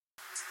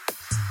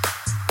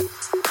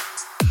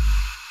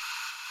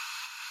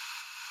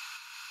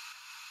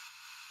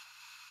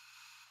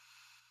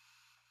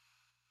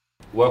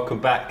Welcome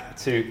back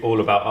to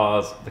All About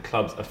Ours, the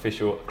club's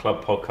official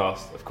club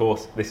podcast. Of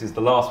course, this is the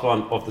last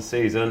one of the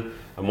season,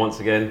 and once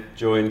again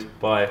joined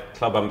by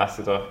club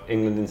ambassador,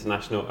 England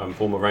international and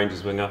former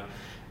Rangers winger,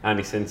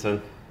 Andy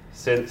Sinton.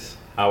 Since,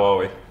 how are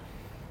we?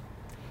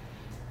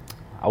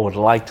 I would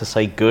like to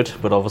say good,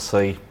 but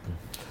obviously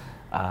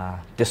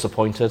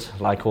disappointed,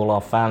 like all our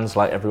fans,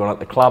 like everyone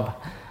at the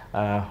club,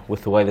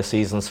 with the way the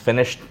season's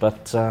finished,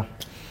 but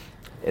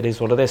it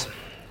is what it is.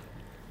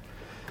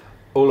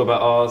 All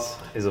About Ours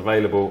is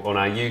available on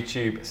our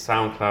YouTube,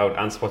 SoundCloud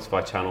and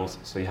Spotify channels,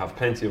 so you have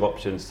plenty of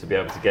options to be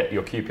able to get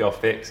your QPR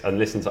fix and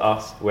listen to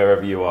us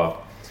wherever you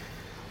are.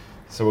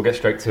 So we'll get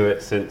straight to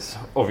it, since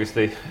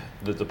obviously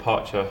the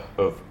departure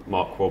of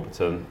Mark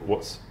Warburton.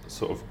 What's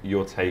sort of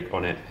your take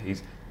on it?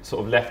 He's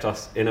sort of left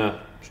us in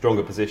a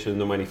stronger position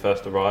than when he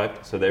first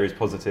arrived, so there is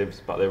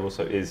positives, but there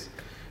also is,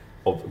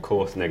 of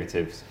course,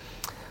 negatives.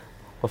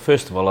 Well,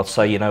 first of all, I'd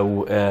say,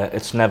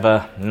 it's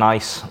never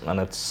nice, and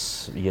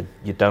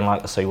you don't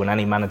like to see when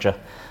any manager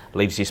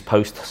leaves his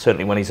post,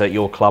 certainly when he's at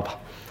your club.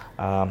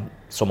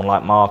 Someone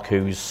like Mark,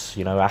 who's,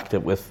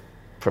 acted with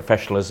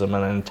professionalism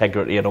and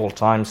integrity at all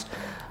times.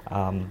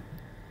 I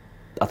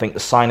think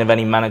the sign of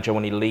any manager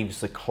when he leaves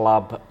the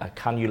club,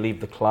 can you leave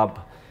the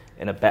club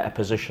in a better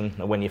position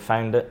than when you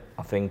found it?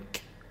 I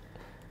think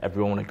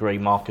everyone would agree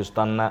Mark has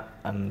done that,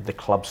 and the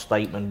club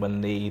statement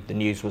when the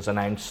news was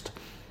announced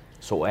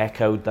sort of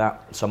echoed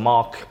that. So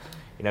Mark,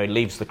 he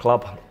leaves the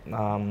club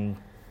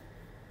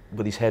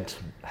with his head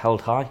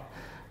held high,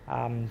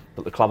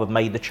 but the club have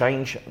made the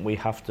change. We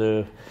have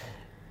to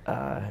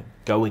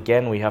go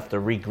again. We have to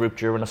regroup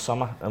during the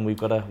summer, and we've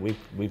got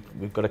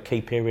a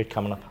key period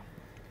coming up.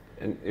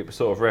 And it was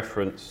sort of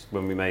referenced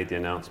when we made the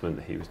announcement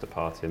that he was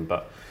departing,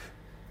 but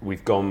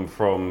we've gone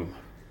from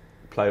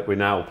we're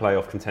now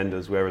playoff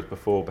contenders, whereas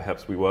before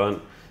perhaps we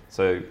weren't.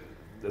 So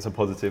it's a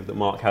positive that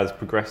Mark has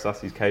progressed us.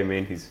 He's came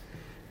in, he's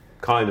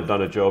kind of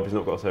done a job, he's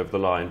not got us over the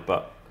line,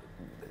 but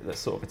there's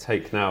sort of a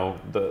take now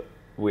that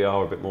we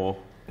are a bit more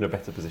in a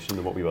better position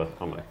than what we were,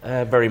 aren't we?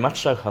 Very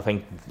much so. I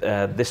think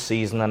this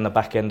season and the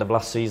back end of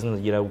last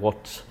season,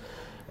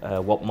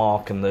 what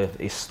Mark and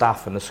his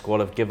staff and the squad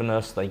have given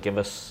us, they give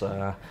us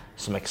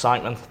some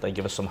excitement, they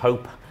give us some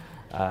hope,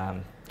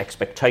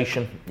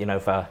 expectation.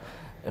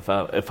 If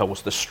I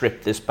was to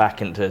strip this back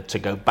to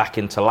go back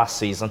into last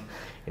season,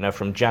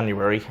 from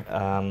January,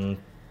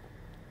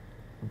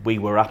 we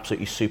were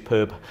absolutely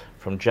superb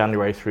from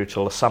January through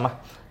till the summer,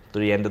 to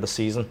the end of the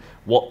season.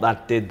 What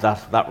that did,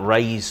 that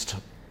raised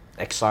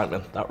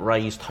excitement, that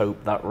raised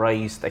hope, that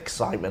raised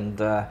excitement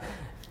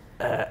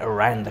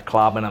around the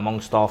club and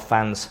amongst our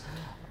fans,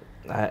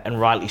 and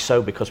rightly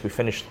so, because we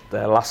finished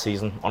last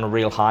season on a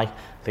real high.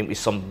 I think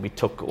we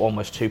took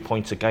almost 2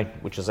 points a game,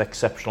 which is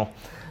exceptional.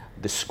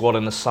 The squad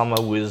in the summer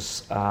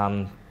was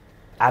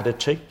added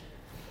to.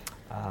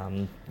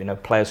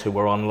 Players who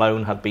were on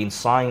loan had been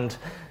signed,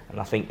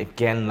 and I think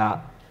again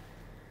that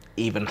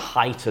even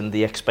heightened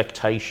the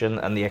expectation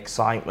and the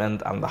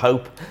excitement and the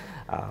hope.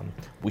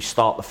 We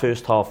start the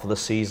first half of the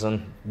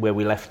season where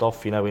we left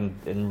off,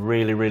 in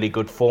really, really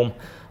good form,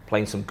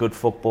 playing some good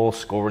football,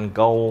 scoring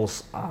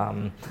goals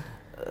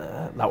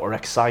that were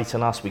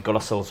exciting us. We got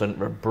ourselves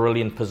into a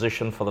brilliant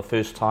position for the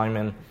first time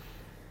in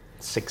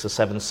 6 or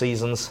 7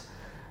 seasons.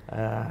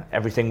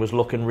 Everything was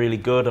looking really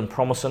good and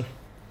promising.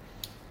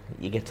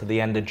 You get to the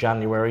end of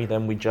January,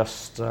 then we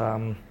just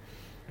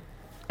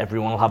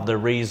everyone will have their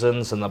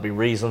reasons, and there'll be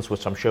reasons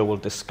which I'm sure we'll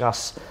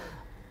discuss,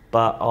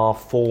 but our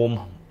form,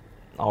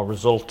 our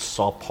results,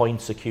 our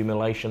points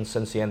accumulation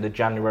since the end of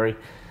January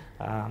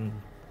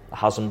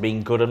hasn't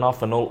been good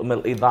enough, and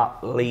ultimately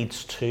that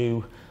leads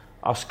to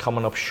us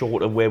coming up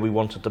short of where we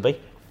wanted to be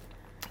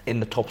in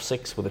the top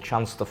 6 with a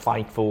chance to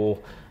fight for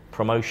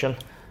promotion.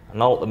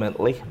 And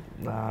ultimately,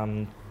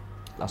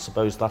 I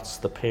suppose that's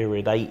the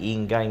period,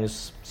 18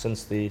 games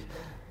since the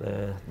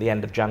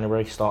end of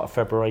January, start of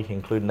February,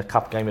 including the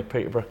cup game at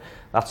Peterborough.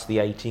 That's the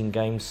 18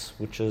 games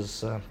which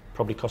has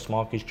probably cost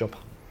Mark his job.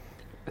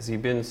 Has he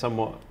been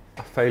somewhat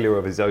a failure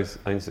of his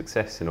own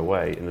success in a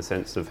way, in the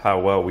sense of how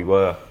well we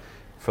were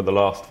for the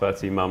last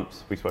 13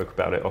 months? We spoke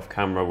about it off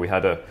camera.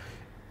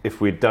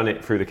 If we'd done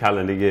it through the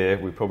calendar year,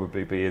 we'd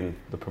probably be in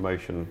the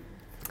promotion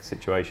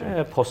situation.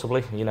 Yeah,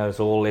 possibly.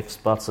 There's all ifs,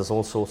 buts, there's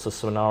all sorts of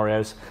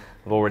scenarios.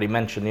 I've already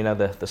mentioned,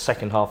 the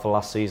second half of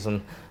last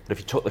season. But if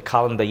you took the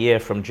calendar year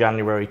from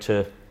January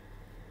to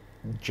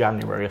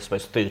January, I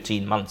suppose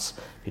 13 months,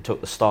 if you took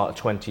the start of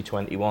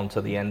 2021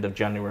 to the end of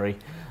January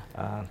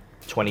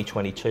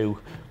 2022,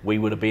 we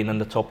would have been in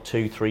the top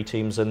 2-3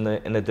 teams in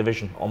the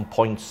division on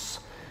points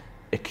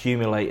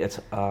accumulated.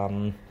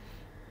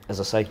 As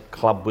I say,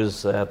 club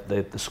was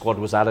the squad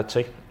was added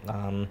to,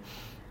 and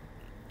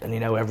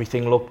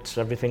everything looked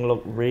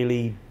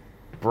really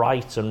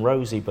bright and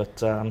rosy.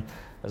 But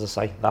as I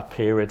say, that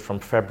period from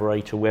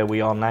February to where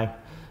we are now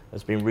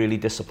has been really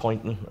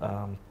disappointing.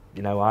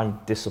 I'm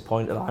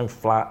disappointed, I'm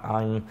flat,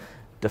 I'm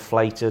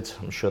deflated.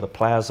 I'm sure the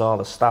players are,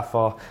 the staff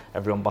are,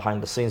 everyone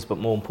behind the scenes, but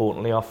more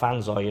importantly, our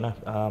fans are,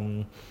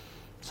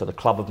 So the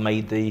club have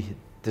made the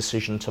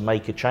decision to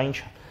make a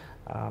change.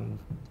 A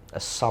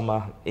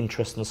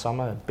interesting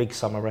summer, a big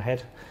summer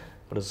ahead.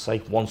 But as I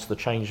say, once the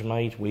change is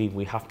made,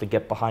 we have to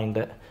get behind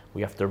it.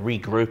 We have to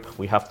regroup.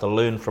 We have to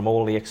learn from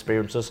all the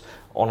experiences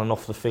on and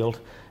off the field,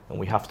 and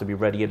we have to be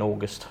ready in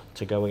August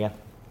to go again.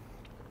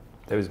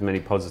 There's many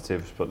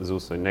positives, but there's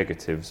also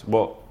negatives.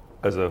 What,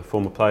 as a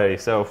former player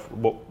yourself,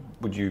 what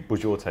was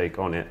your take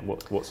on it?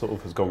 What sort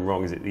of has gone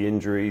wrong? Is it the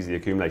injuries, the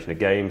accumulation of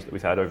games that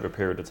we've had over a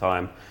period of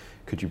time?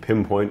 Could you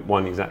pinpoint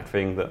one exact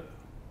thing that?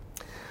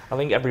 I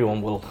think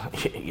everyone will.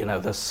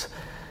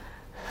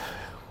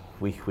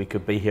 We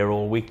could be here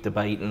all week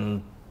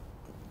debating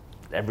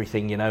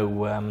everything.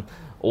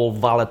 All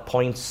valid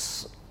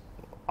points.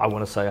 I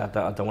want to say I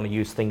don't want to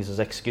use things as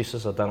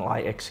excuses. I don't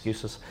like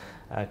excuses.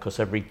 Because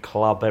every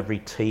club, every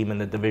team in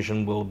the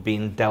division will be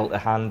dealt a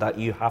hand that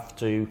you have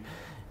to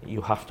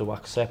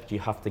accept. You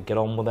have to get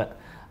on with it.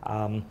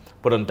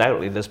 But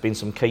undoubtedly, there's been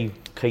some key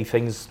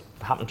things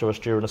happen to us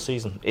during the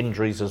season.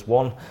 Injuries is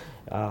one.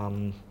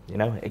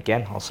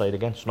 Again, I'll say it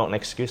again. It's not an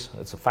excuse.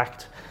 It's a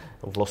fact.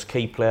 We've lost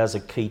key players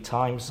at key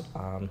times.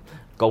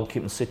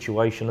 Goalkeeping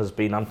situation has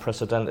been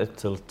unprecedented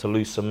to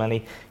lose so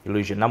many. You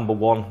lose your number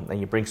one, then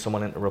you bring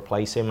someone in to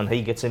replace him, and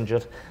he gets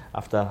injured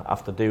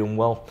after doing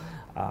well.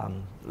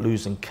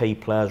 Losing key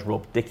players,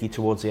 Rob Dickey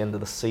towards the end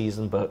of the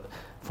season, but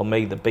for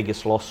me the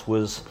biggest loss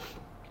was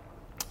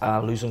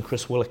losing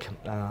Chris Willock.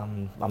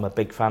 I'm a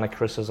big fan of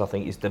Chris's. I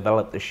think he's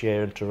developed this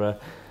year into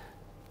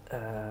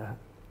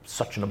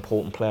such an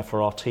important player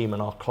for our team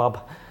and our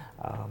club.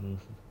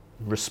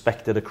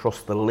 Respected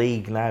across the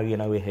league now.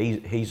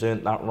 He's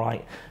earned that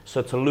right.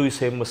 So to lose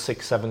him with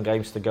 6-7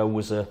 games to go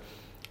was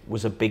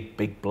a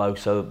big blow.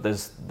 So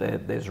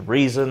there's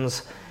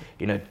reasons.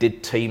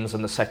 Did teams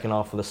in the second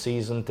half of the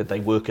season, did they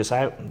work us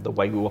out the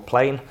way we were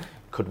playing?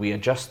 Could we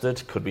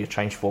adjusted? Could we have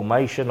changed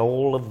formation?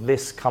 All of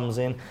this comes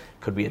in.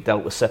 Could we have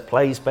dealt with set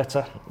plays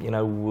better?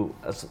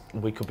 As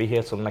we could be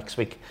here till next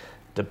week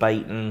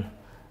debating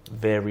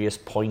various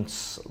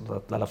points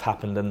that have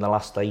happened in the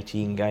last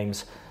 18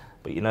 games.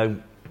 But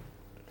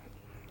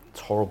it's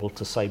horrible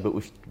to say, but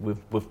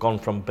we've gone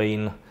from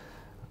being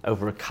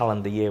over a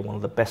calendar year one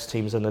of the best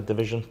teams in the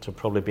division to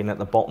probably being at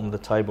the bottom of the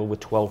table with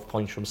 12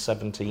 points from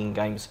 17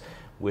 games,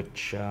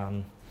 which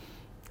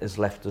has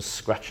left us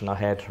scratching our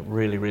head,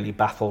 really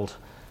baffled,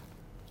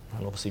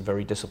 and obviously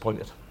very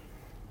disappointed.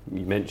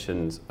 You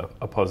mentioned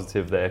a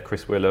positive there,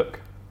 Chris Willock,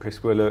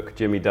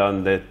 Jimmy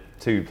Dunn. They're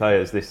two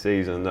players this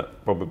season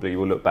that probably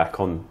will look back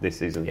on this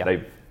season.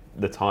 Yeah.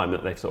 The time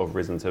that they've sort of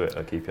risen to it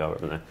at QPR,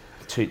 haven't they?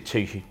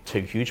 Two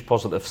huge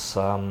positives.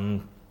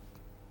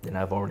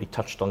 I've already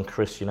touched on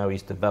Chris.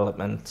 His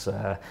development,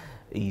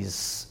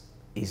 his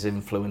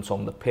influence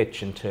on the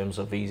pitch in terms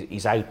of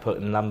his output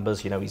and numbers.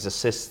 His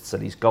assists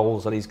and his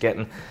goals that he's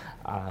getting.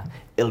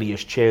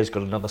 Ilias Chair's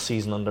got another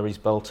season under his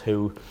belt.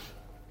 Who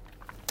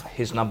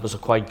his numbers are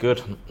quite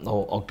good,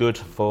 or good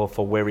for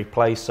where he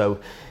plays. So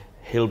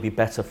he'll be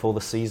better for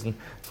the season.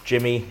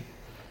 Jimmy.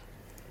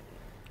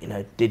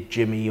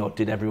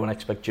 Did everyone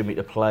expect Jimmy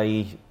to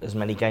play as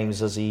many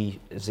games as he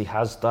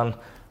has done?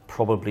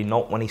 Probably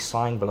not when he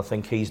signed, but I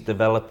think he's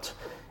developed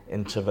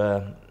into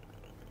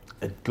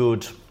a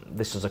good,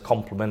 this is a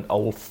compliment,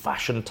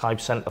 old-fashioned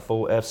type centre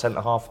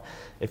half,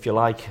 if you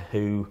like,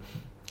 who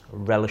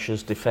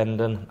relishes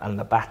defending and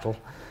the battle.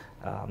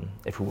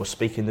 If we were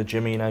speaking to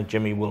Jimmy now,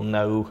 Jimmy will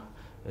know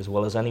as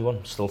well as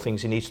anyone. Still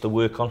things he needs to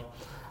work on,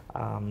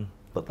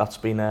 but that's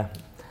been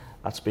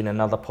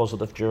another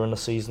positive during the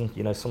season.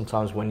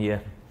 Sometimes when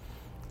you're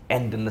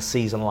ending the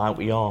season like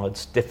we are,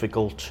 it's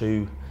difficult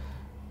to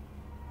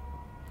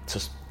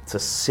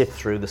sift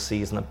through the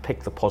season and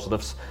pick the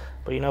positives.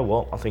 But you know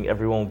what? I think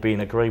everyone will be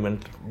in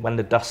agreement. When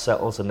the dust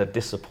settles and the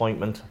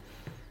disappointment,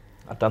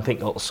 I don't think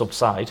it'll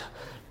subside.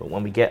 But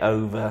when we get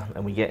over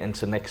and we get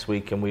into next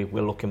week and we're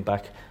looking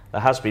back,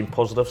 there has been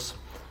positives.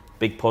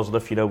 Big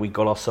positive. We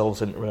got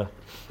ourselves into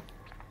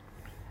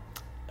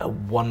a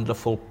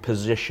wonderful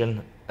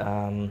position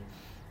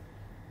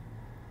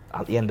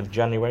at the end of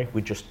January.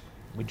 We just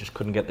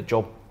couldn't get the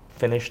job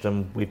finished,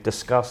 and we've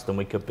discussed, and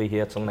we could be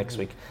here till next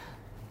week.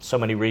 So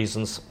many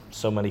reasons,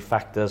 so many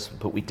factors,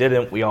 but we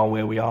didn't. We are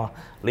where we are.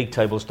 League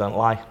tables don't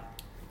lie.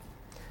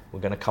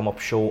 We're going to come up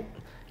short.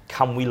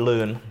 Can we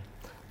learn?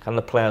 Can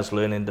the players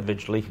learn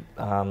individually,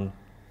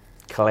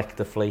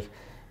 collectively?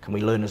 Can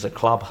we learn as a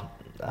club?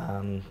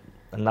 And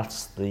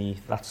that's the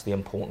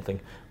important thing.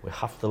 We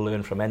have to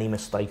learn from any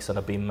mistakes that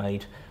have been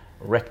made,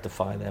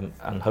 rectify them,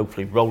 and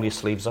hopefully roll your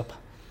sleeves up,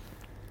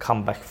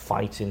 come back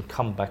fighting,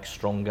 come back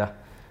stronger,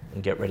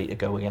 and get ready to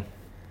go again.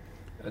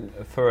 And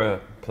for a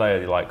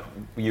player like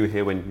you were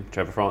here when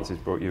Trevor Francis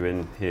brought you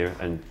in here,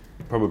 and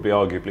probably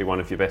arguably one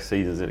of your best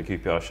seasons in a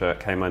QPR shirt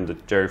came under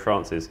Jerry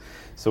Francis.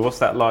 So what's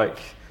that like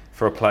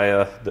for a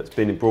player that's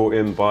been brought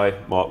in by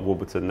Mark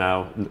Warburton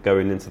now,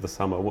 going into the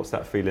summer? What's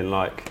that feeling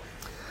like?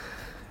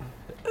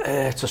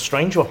 It's a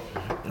strange one,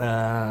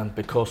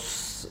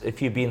 because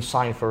if you're being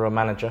signed for a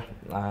manager,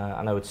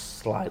 I know it's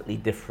slightly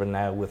different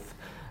now with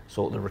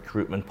sort of the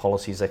recruitment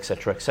policies,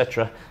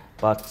 etc.,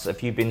 but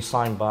if you've been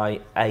signed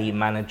by a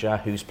manager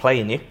who's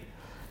playing you,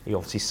 he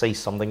obviously sees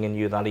something in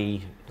you that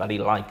he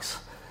likes.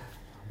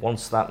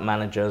 Once that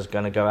manager is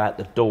going to go out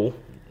the door,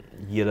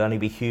 you'd only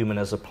be human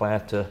as a player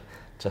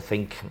to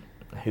think,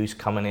 who's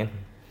coming in?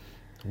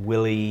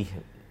 Will he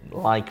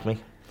like me?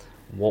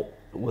 What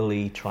will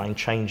he try and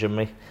change in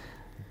me?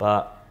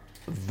 But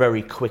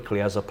very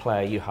quickly as a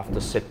player, you have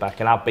to sit back,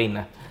 and I've been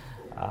there.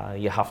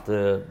 You have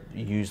to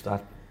use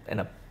that in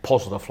a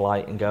positive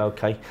light and go,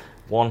 okay,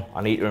 one,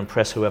 I need to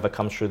impress whoever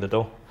comes through the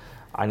door.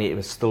 I need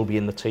to still be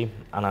in the team,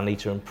 and I need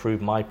to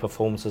improve my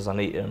performances. I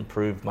need to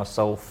improve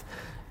myself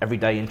every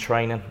day in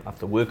training. I have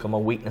to work on my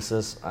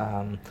weaknesses,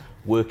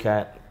 work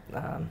out.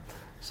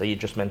 So you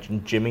just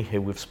mentioned Jimmy,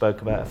 who we've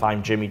spoke about. If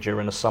I'm Jimmy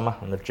during the summer,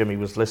 and if Jimmy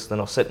was listening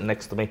or sitting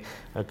next to me,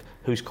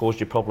 who's caused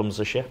you problems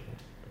this year?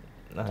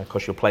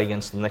 Because you'll play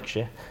against them next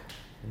year.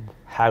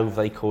 How have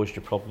they caused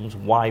you problems?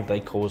 Why have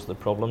they caused the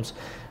problems?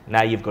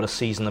 Now you've got a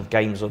season of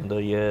games under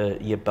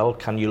your belt.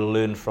 Can you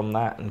learn from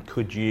that? And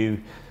could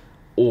you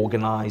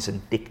organise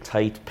and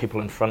dictate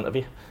people in front of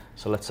you?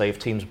 So let's say if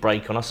teams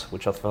break on us,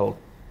 which I felt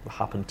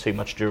happened too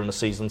much during the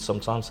season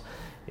sometimes,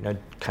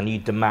 can you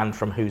demand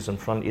from who's in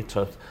front of you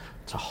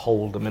to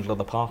hold the middle of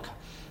the park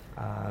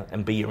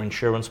and be your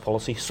insurance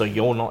policy so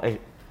you're not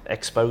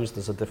exposed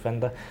as a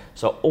defender?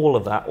 So all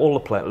of that, all the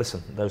players,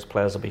 listen, those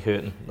players will be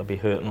hurting. They'll be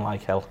hurting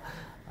like hell,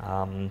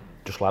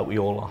 just like we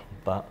all are.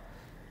 But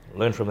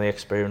learn from the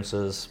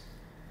experiences,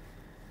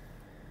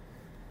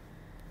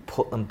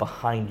 put them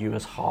behind you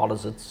as hard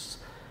as it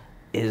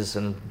is,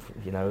 and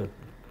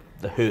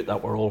the hurt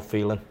that we're all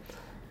feeling.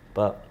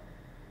 But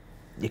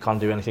you can't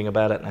do anything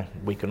about it now.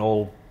 We can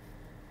all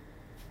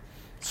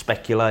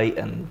speculate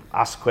and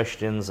ask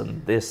questions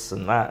and this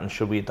and that, and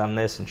should we have done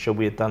this and should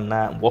we have done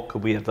that, and what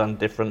could we have done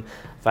different?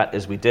 Fact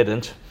is, we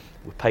didn't.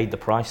 We paid the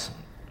price.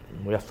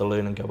 We have to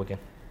learn and go again.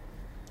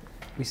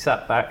 We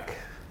sat back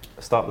at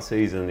the start of the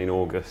season in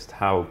August,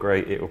 how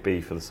great it would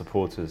be for the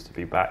supporters to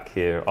be back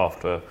here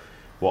after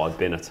what had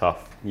been a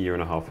tough year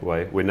and a half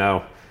away. We're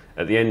now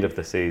at the end of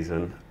the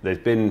season. There's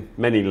been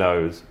many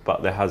lows,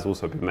 but there has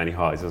also been many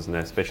highs, hasn't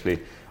there? Especially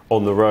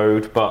on the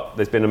road, but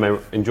there's been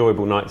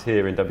enjoyable nights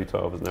here in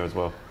W12, isn't there, as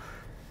well?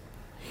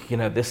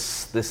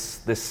 This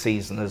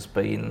season has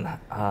been,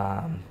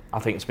 I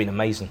think it's been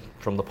amazing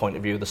from the point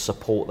of view of the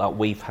support that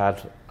we've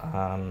had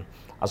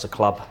as a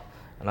club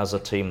and as a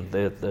team.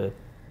 The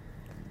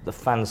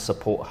fans'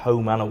 support,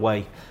 home and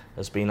away,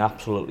 has been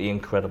absolutely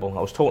incredible.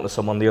 I was talking to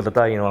someone the other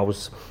day, I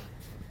was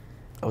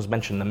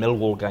mentioning the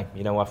Millwall game,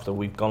 after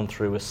we've gone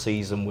through a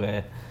season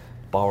where,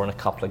 barring a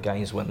couple of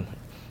games when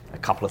a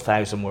couple of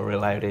thousand were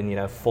allowed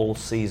in, full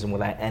season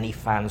without any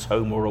fans,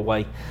 home or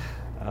away.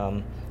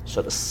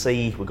 So to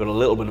see, we got a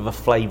little bit of a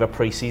flavour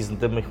pre-season,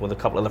 didn't we, with a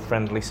couple of the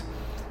friendlies.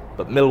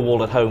 But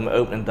Millwall at home,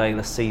 opening day of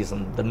the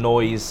season, the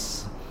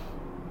noise,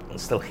 I can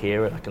still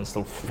hear it, I can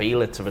still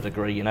feel it to a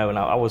degree, and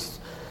I was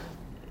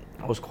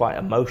quite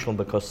emotional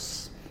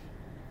because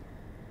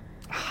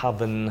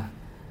having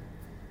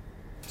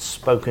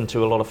spoken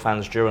to a lot of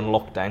fans during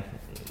lockdown,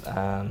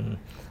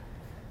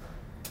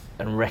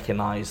 and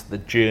recognise the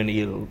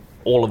journey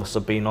all of us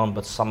have been on,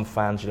 but some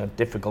fans,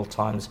 difficult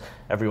times,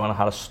 everyone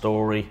had a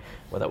story,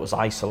 whether it was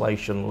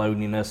isolation,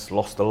 loneliness,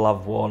 lost a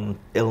loved one,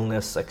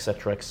 illness,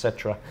 etc.,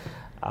 etc.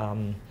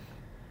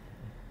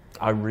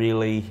 I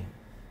really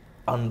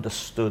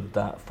understood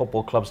that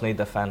football clubs need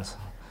their fans,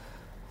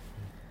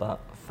 but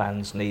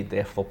fans need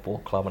their football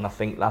club, and I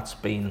think that's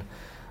been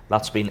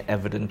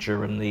evident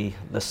during the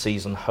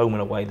season, home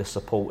and away. The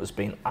support has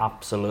been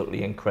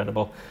absolutely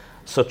incredible.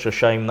 Such a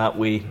shame that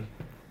we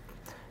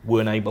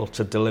weren't able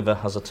to deliver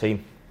as a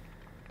team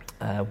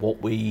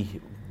what we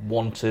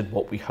wanted,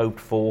 what we hoped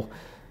for,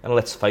 and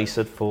let's face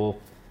it, for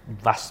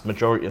vast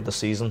majority of the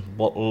season,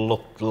 what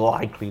looked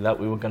likely that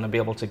we were going to be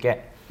able to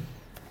get.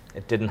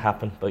 It didn't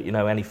happen, but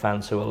any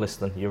fans who are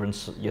listening,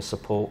 your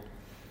support,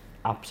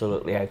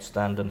 absolutely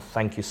outstanding.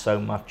 Thank you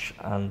so much,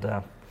 and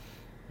I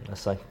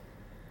say,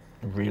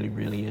 really,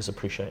 really is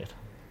appreciated.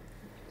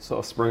 Sort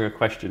of sprung a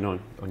question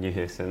on you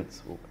here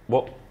since.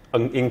 What,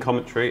 in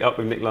commentary, up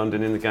with Nick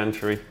London in the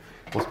gantry,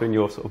 what's been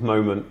your sort of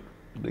moment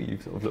that you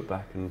sort of look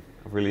back and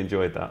have really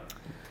enjoyed that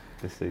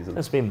this season?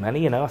 There's been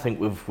many, I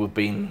think we've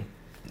been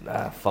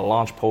for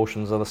large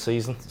portions of the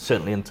season,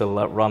 certainly until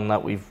that run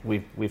that we've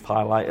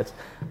highlighted.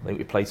 I think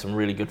we played some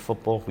really good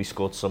football. We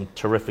scored some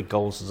terrific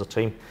goals as a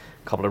team,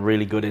 a couple of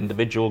really good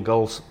individual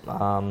goals.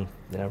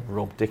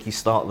 Rob Dickey's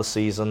start of the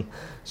season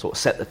sort of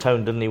set the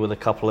tone, didn't he, with a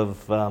couple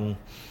of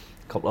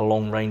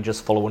long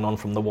ranges following on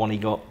from the one he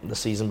got the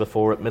season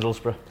before at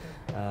Middlesbrough.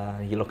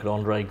 You look at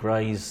Andre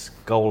Gray's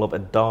goal up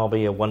at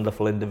Derby, a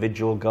wonderful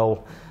individual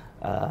goal.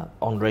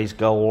 Andre's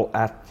goal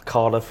at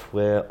Cardiff,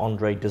 where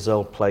Andre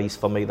Dizelle plays,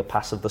 for me, the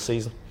pass of the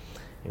season.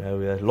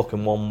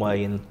 Looking one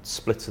way and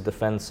splits the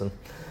defence, and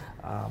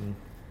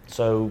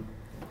so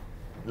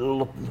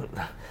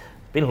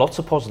been lots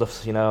of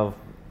positives. We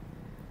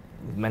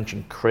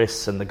mentioned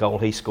Chris and the goal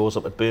he scores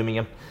up at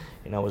Birmingham.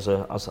 As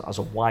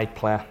a wide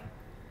player,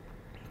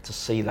 to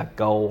see that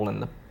goal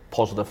and the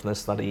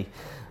positiveness that he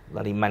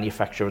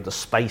manufactured, the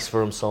space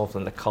for himself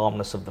and the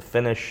calmness of the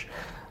finish.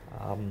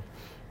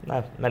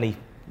 Many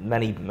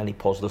many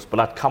positives, but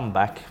I'd come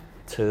back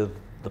to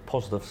the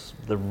positives.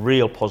 The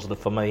real positive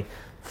for me,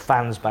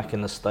 fans back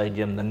in the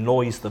stadium, the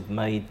noise they've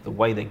made, the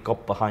way they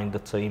got behind the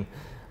team,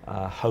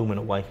 home and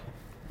away.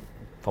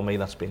 For me,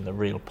 that's been the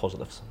real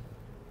positives.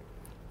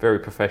 Very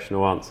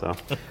professional answer.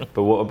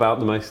 But what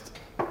about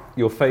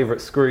your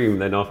favourite scream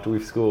then after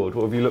we've scored?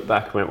 What have you looked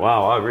back and went,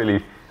 wow, I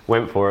really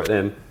went for it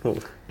then?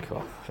 God,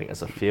 I think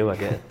there's a few. I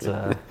get,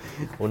 I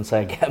wouldn't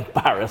say I get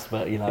embarrassed,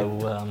 but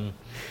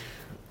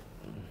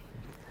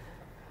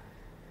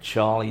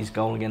Charlie's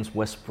goal against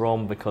West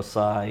Brom, because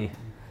I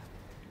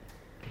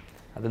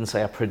didn't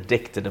say I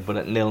predicted it, but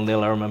at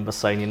 0-0 I remember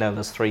saying,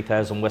 there's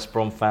 3,000 West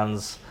Brom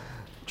fans.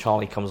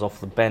 Charlie comes off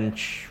the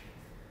bench.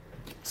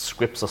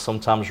 Scripts are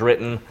sometimes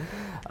written.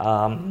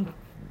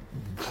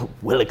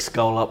 Willock's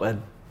goal up at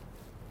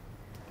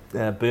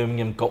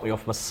Birmingham got me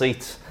off my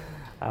seat,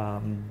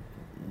 for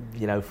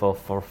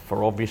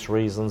obvious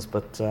reasons.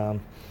 But no,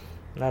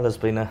 there's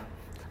been a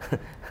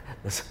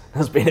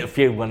there's been a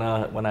few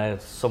when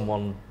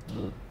someone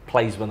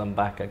plays with them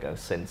back. I go,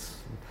 since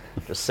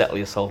just settle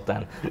yourself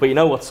down. But you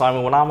know what,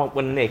 Simon? When I'm up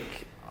with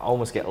Nick, I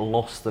almost get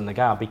lost in the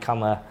game.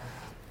 Because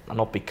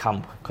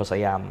I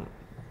am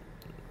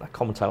a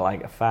commentator,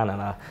 like a fan,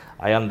 and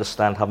I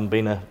understand, having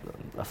been a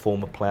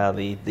former player,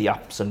 the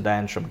ups and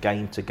downs from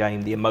game to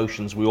game, the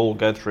emotions we all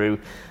go through,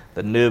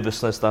 the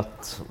nervousness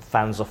that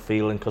fans are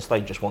feeling because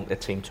they just want their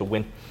team to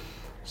win.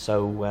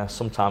 So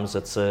sometimes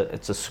it's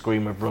a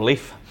scream of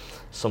relief,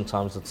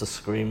 sometimes it's a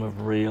scream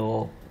of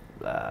real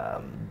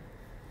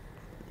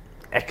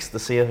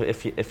ecstasy,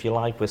 if you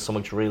like, where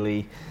something's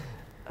really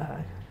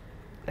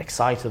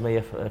excited me,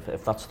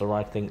 if that's the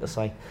right thing to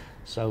say.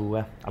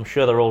 So I'm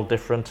sure they're all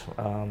different.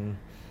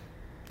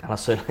 And I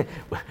certainly,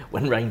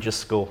 when Rangers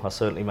score, I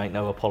certainly make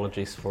no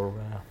apologies for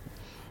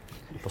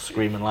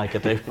screaming like I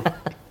do.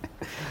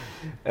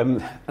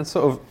 And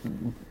sort of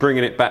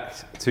bringing it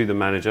back to the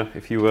manager,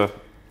 if you were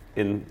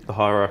in the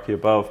hierarchy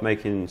above,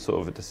 making sort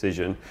of a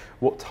decision,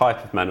 what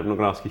type of manager, I'm not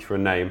going to ask you for a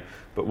name,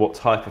 but what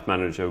type of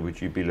manager would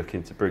you be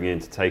looking to bring in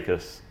to take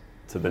us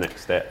to the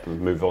next step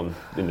and move on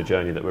in the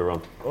journey that we're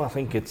on? Well, I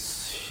think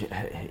it's,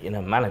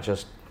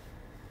 managers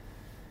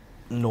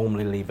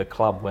normally leave a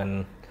club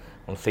when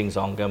things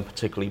aren't going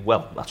particularly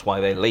well. That's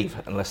why they leave,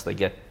 unless they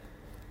get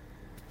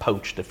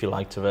poached, if you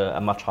like, to a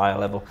much higher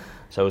level.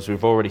 So as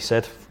we've already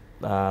said,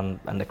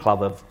 and the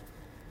club have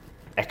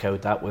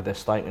echoed that with their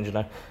statement,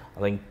 I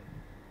think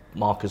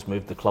Mark has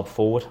moved the club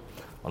forward.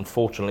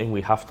 Unfortunately,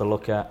 we have to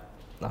look at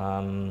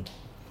the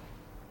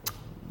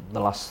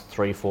last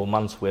 3-4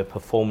 months where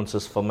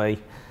performances for me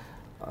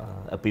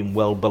have been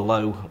well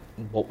below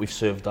what we've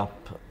served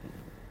up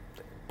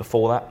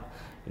before that.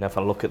 If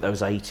I look at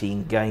those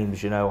 18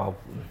 games,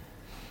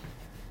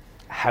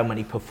 how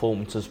many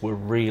performances were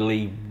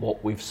really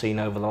what we've seen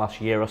over the last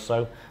year or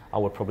so. I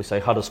would probably say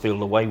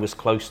Huddersfield away was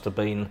close to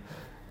being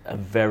a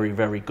very,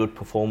 very good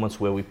performance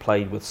where we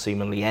played with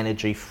seemingly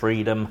energy,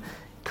 freedom,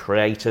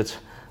 created.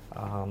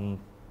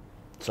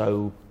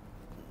 So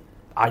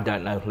I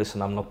don't know.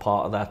 Listen, I'm not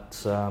part of that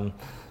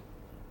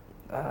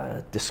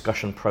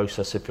discussion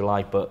process, if you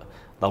like, but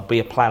there'll be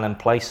a plan in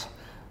place.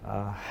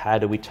 How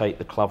do we take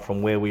the club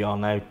from where we are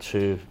now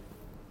to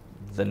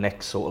the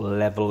next sort of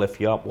level,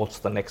 if you're up? What's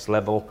the next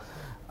level?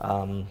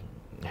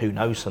 Who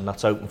knows? And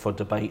that's open for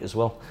debate as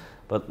well.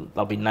 But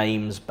there'll be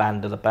names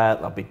banded about,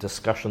 there'll be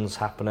discussions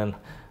happening,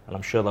 and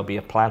I'm sure there'll be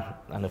a plan.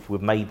 And if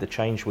we've made the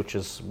change which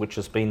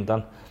has been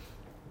done,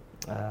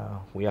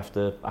 we have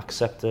to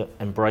accept it,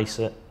 embrace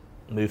it,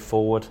 move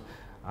forward,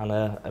 and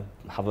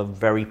have a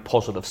very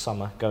positive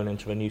summer going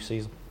into a new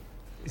season.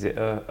 Is it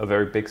a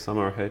very big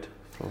summer ahead?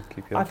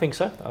 I think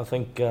so. I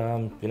think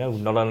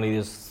not only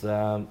is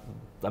a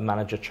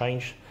manager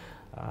change,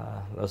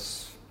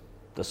 there's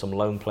some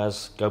loan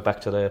players go back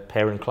to their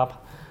parent club.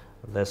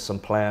 There's some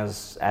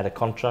players out of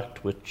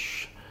contract,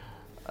 which,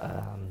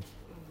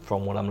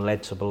 from what I'm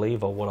led to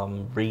believe or what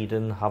I'm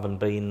reading, haven't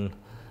been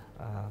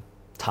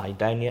tied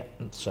down yet.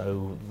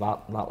 So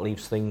that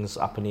leaves things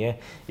up in the air.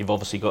 You've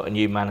obviously got a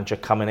new manager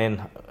coming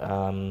in.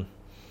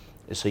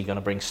 Is he going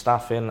to bring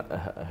staff in?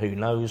 Who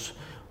knows?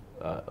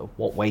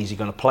 What way is he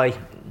going to play?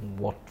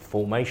 What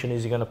formation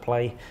is he going to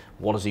play?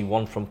 What does he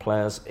want from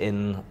players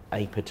in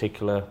a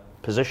particular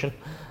position?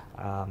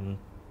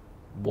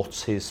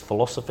 What's his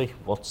philosophy?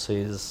 What's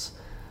his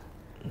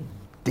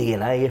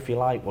DNA, if you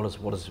like? What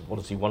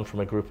does he want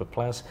from a group of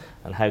players?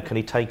 And how can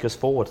he take us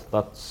forward?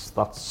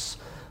 That's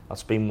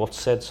been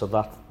what's said. So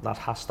that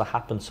has to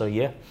happen. So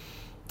yeah,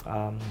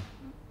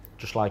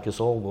 just like us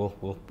all,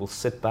 we'll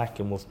sit back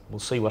and we'll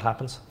see what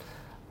happens.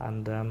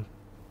 And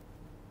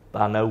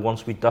I know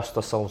once we dust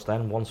ourselves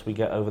down, once we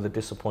get over the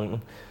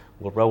disappointment,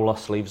 we'll roll our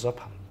sleeves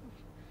up.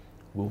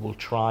 We will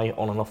try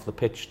on and off the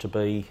pitch to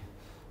be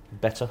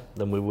better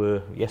than we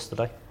were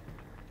yesterday.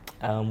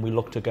 We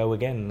look to go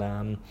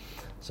again.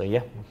 So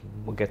yeah,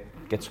 we'll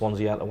get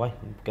Swansea out of the way,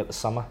 get the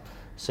summer,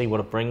 see what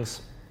it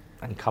brings,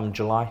 and come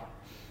July,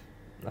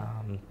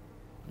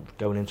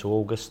 going into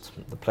August,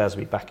 the players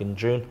will be back in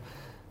June.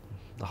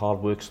 The hard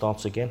work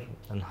starts again,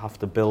 and have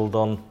to build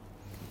on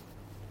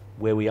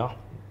where we are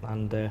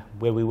and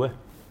where we were.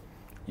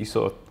 You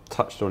sort of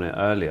touched on it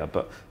earlier,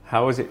 but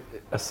how is it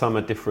a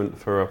summer different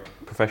for a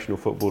professional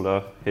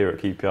footballer here at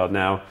QPR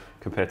now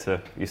compared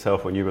to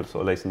yourself when you were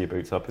sort of lacing your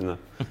boots up in the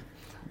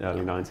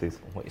early 90s?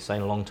 What you're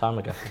saying a long time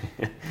ago.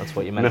 That's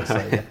what you meant to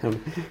say,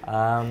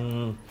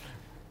 yeah.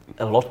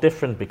 A lot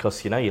different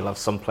because, you'll have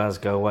some players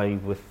go away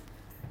with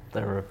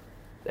their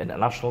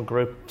international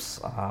groups.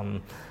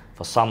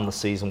 For some, the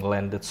season will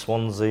end at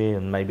Swansea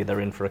and maybe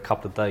they're in for a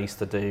couple of days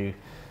to do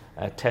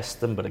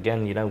testing. But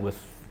again, with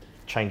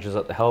changes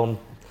at the helm,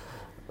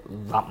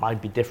 that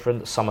might be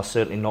different. Some are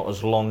certainly not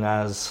as long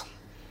as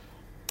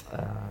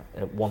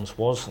it once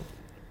was.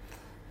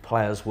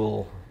 Players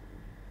will,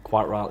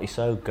 quite rightly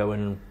so, go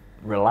and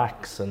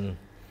relax and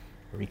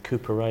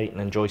recuperate and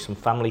enjoy some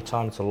family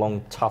time. It's a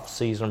long, tough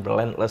season,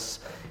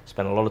 relentless.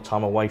 Spend a lot of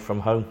time away from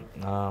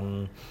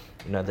home.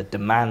 The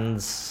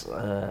demands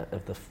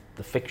of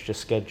the fixture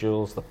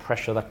schedules, the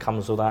pressure that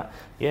comes with that.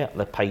 Yeah,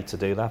 they're paid to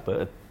do that,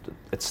 but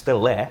it's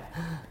still there.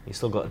 You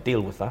still got to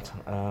deal with that.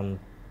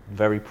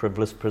 Very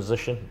privileged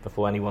position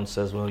before anyone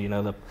says, well,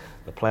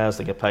 the players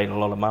that get paid a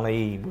lot of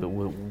money,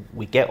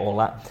 we get all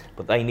that,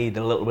 but they need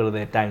a little bit of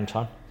their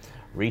downtime,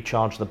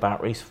 recharge the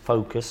batteries,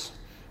 focus,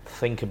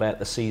 think about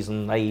the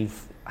season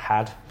they've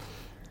had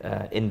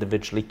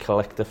individually,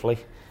 collectively.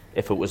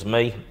 If it was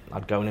me,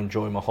 I'd go and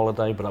enjoy my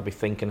holiday, but I'd be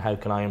thinking, how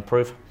can I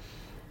improve?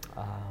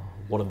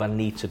 What do I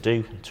need to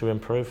do to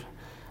improve?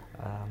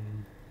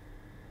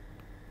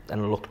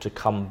 And look to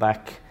come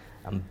back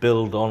and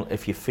build on.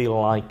 If you feel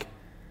like,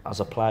 as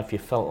a player, if you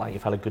felt like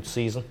you've had a good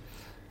season,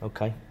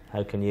 okay,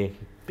 how can you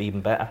be even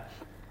better?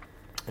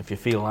 If you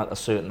feel like there's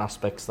certain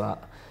aspects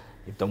that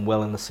you've done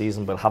well in the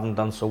season but haven't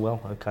done so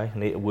well, okay, you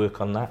need to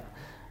work on that.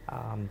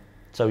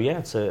 So yeah,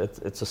 it's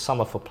a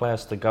summer for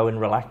players to go and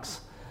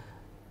relax,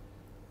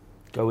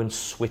 go and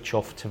switch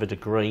off to a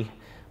degree,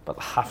 but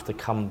have to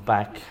come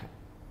back,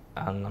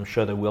 and I'm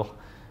sure they will,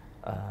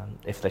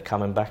 if they're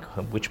coming back,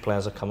 and which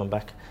players are coming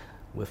back,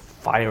 with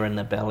fire in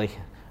their belly,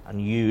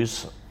 and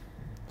use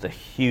the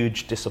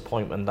huge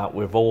disappointment that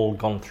we've all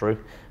gone through,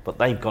 but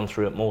they've gone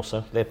through it more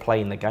so. They're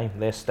playing the game,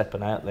 they're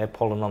stepping out, they're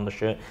pulling on the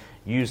shirt.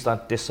 Use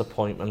that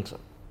disappointment,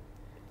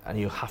 and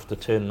you have to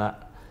turn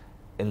that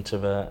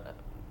into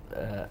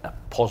a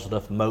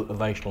positive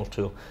motivational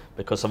tool.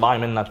 Because if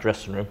I'm in that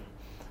dressing room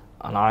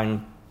and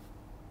I'm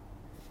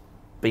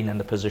being in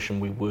the position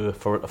we were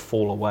for it to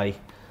fall away,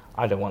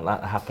 I don't want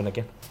that to happen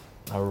again.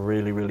 I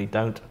really, really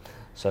don't.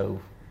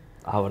 So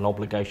I have an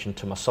obligation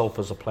to myself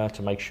as a player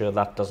to make sure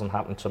that doesn't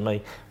happen to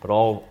me, but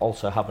I'll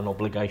also have an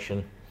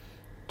obligation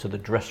to the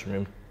dressing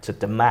room to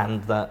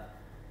demand that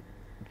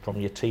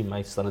from your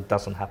teammates that it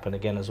doesn't happen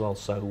again as well.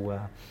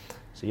 So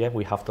yeah,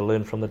 we have to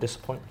learn from the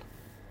disappointment.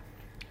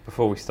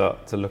 Before we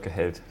start to look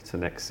ahead to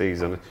next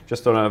season,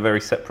 just on a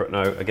very separate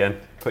note, again,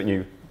 putting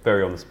you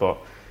very on the spot,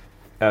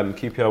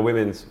 QPR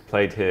Women's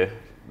played here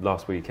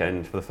last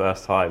weekend for the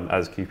first time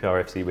as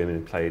QPR FC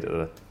Women played at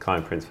the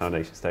Kind Prince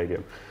Foundation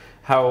Stadium.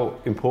 How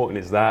important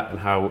is that, and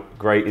how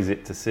great is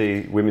it to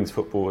see women's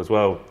football as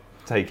well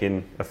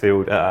taking a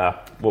field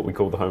at what we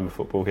call the home of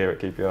football here at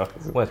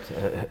QPR? Well,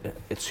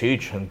 it's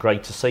huge and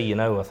great to see.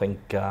 I think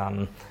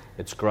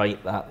it's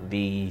great that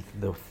the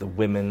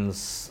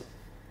women's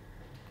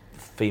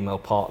female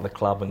part of the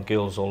club and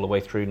girls all the way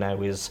through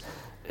now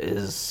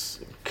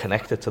is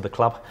connected to the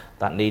club.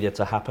 That needed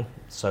to happen,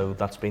 so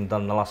that's been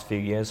done in the last few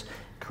years.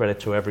 Credit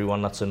to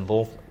everyone that's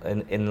involved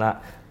in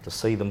that. To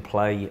see them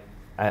play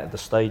at the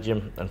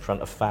stadium in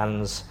front of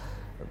fans,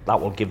 that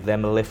will give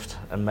them a lift,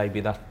 and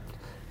maybe that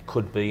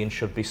could be and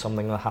should be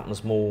something that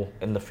happens more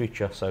in the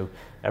future. So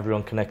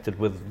everyone connected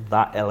with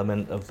that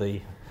element of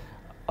the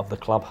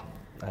club,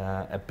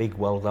 a big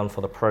well done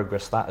for the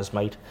progress that has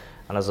made.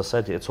 And as I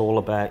said, it's all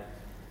about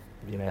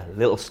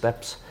little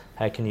steps.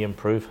 How can you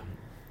improve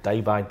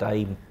day by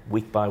day,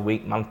 week by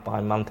week, month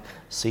by month,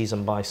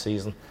 season by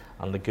season?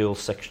 And the girls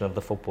section of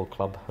the football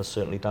club has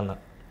certainly done that.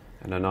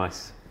 And a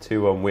nice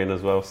 2-1 win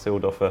as well,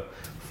 sealed off a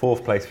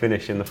fourth place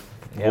finish in the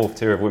fourth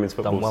tier of women's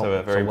football. Well. So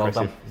a very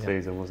impressive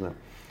season, wasn't it?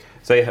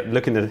 So yeah,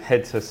 looking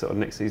ahead to sort of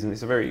next season,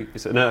 it's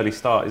an early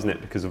start, isn't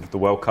it, because of the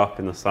World Cup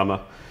in the summer.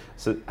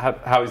 So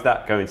how is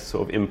that going to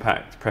sort of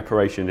impact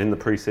preparation in the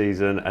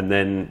pre-season, and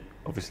then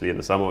obviously in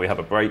the summer we have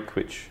a break,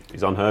 which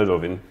is unheard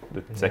of in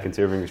the second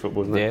tier of English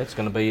football, isn't it? Yeah, it's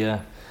going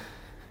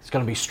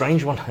to be a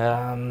strange one.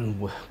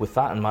 With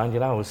that in mind,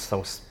 I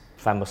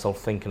found myself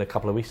thinking a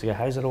couple of weeks ago,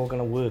 how's it all going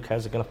to work?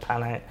 How's it going to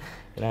pan out?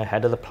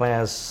 Ahead of the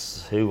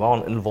players who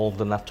aren't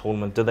involved in that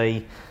tournament, do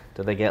they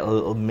get a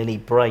little mini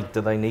break?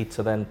 Do they need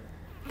to then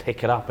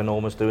pick it up and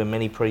almost do a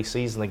mini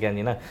pre-season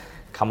again?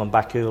 Coming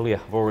back earlier.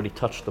 I've already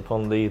touched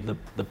upon the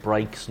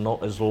breaks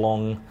not as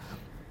long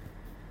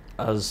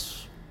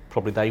as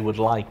probably they would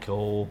like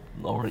or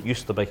it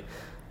used to be.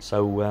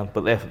 So,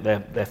 but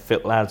they're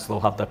fit lads. They'll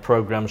have their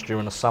programs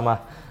during the summer,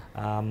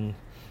 and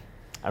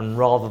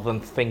rather than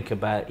think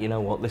about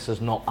this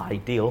is not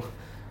ideal,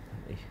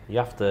 you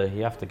have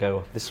to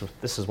go. This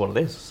is what it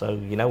is. So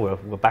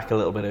we're back a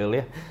little bit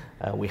earlier.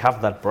 We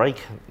have that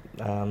break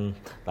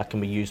that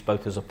can be used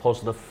both as a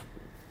positive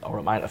or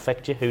it might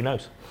affect you. Who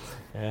knows?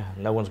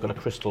 No one's got a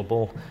crystal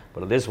ball,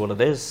 but it is what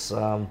it is.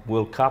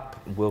 World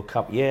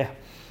Cup year,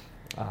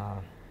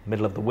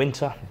 middle of the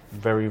winter,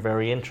 very,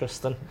 very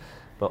interesting.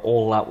 But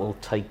all that will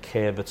take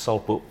care of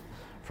itself. But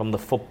from the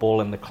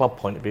football and the club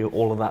point of view,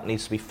 all of that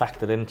needs to be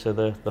factored into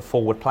the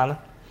forward planning.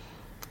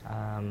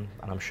 And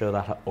I'm sure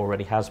that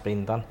already has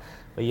been done.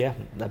 But yeah,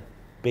 the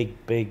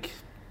big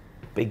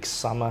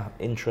summer,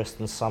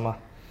 interesting summer.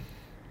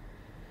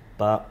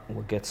 But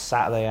we'll get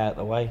Saturday out of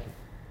the way,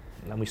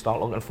 and then we start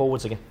looking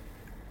forwards again.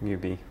 You'll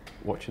be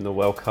watching the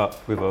World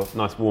Cup with a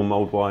nice warm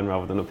mulled wine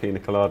rather than a pina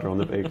colada on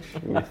the beach.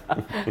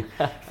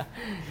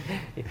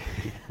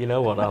 You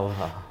know what?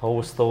 I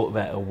always thought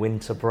about a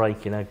winter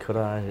break. You know, could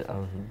I?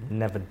 I've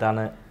never done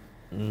it.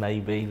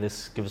 Maybe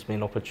this gives me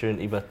an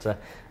opportunity, but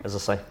as I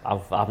say, I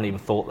haven't even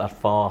thought that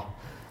far.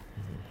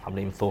 I haven't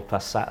even thought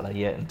past Saturday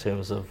yet in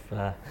terms of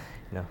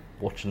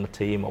watching the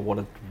team or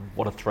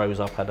what it throws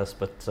up at us.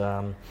 But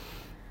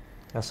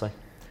as I say,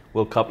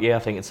 World Cup year, I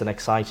think it's an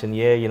exciting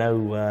year. You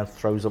know,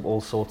 throws up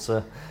all sorts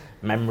of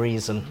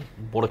memories and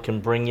what it can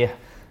bring you.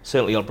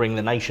 Certainly, it'll bring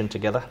the nation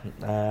together.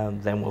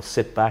 Then we'll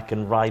sit back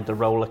and ride the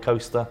roller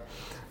coaster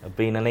of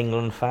being an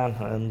England fan,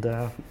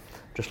 and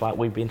just like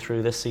we've been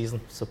through this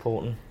season,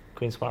 supporting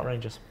Queen's Park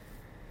Rangers.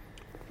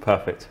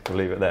 Perfect. We'll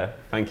leave it there.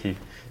 Thank you,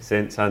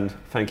 Since, and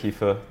thank you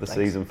for the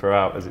season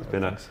throughout, as it's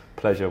been a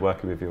pleasure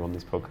working with you on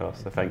this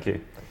podcast. So thank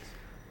you.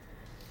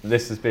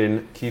 This has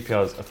been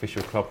QPR's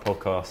official club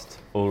podcast,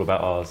 all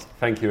about ours.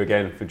 Thank you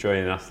again for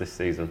joining us this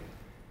season.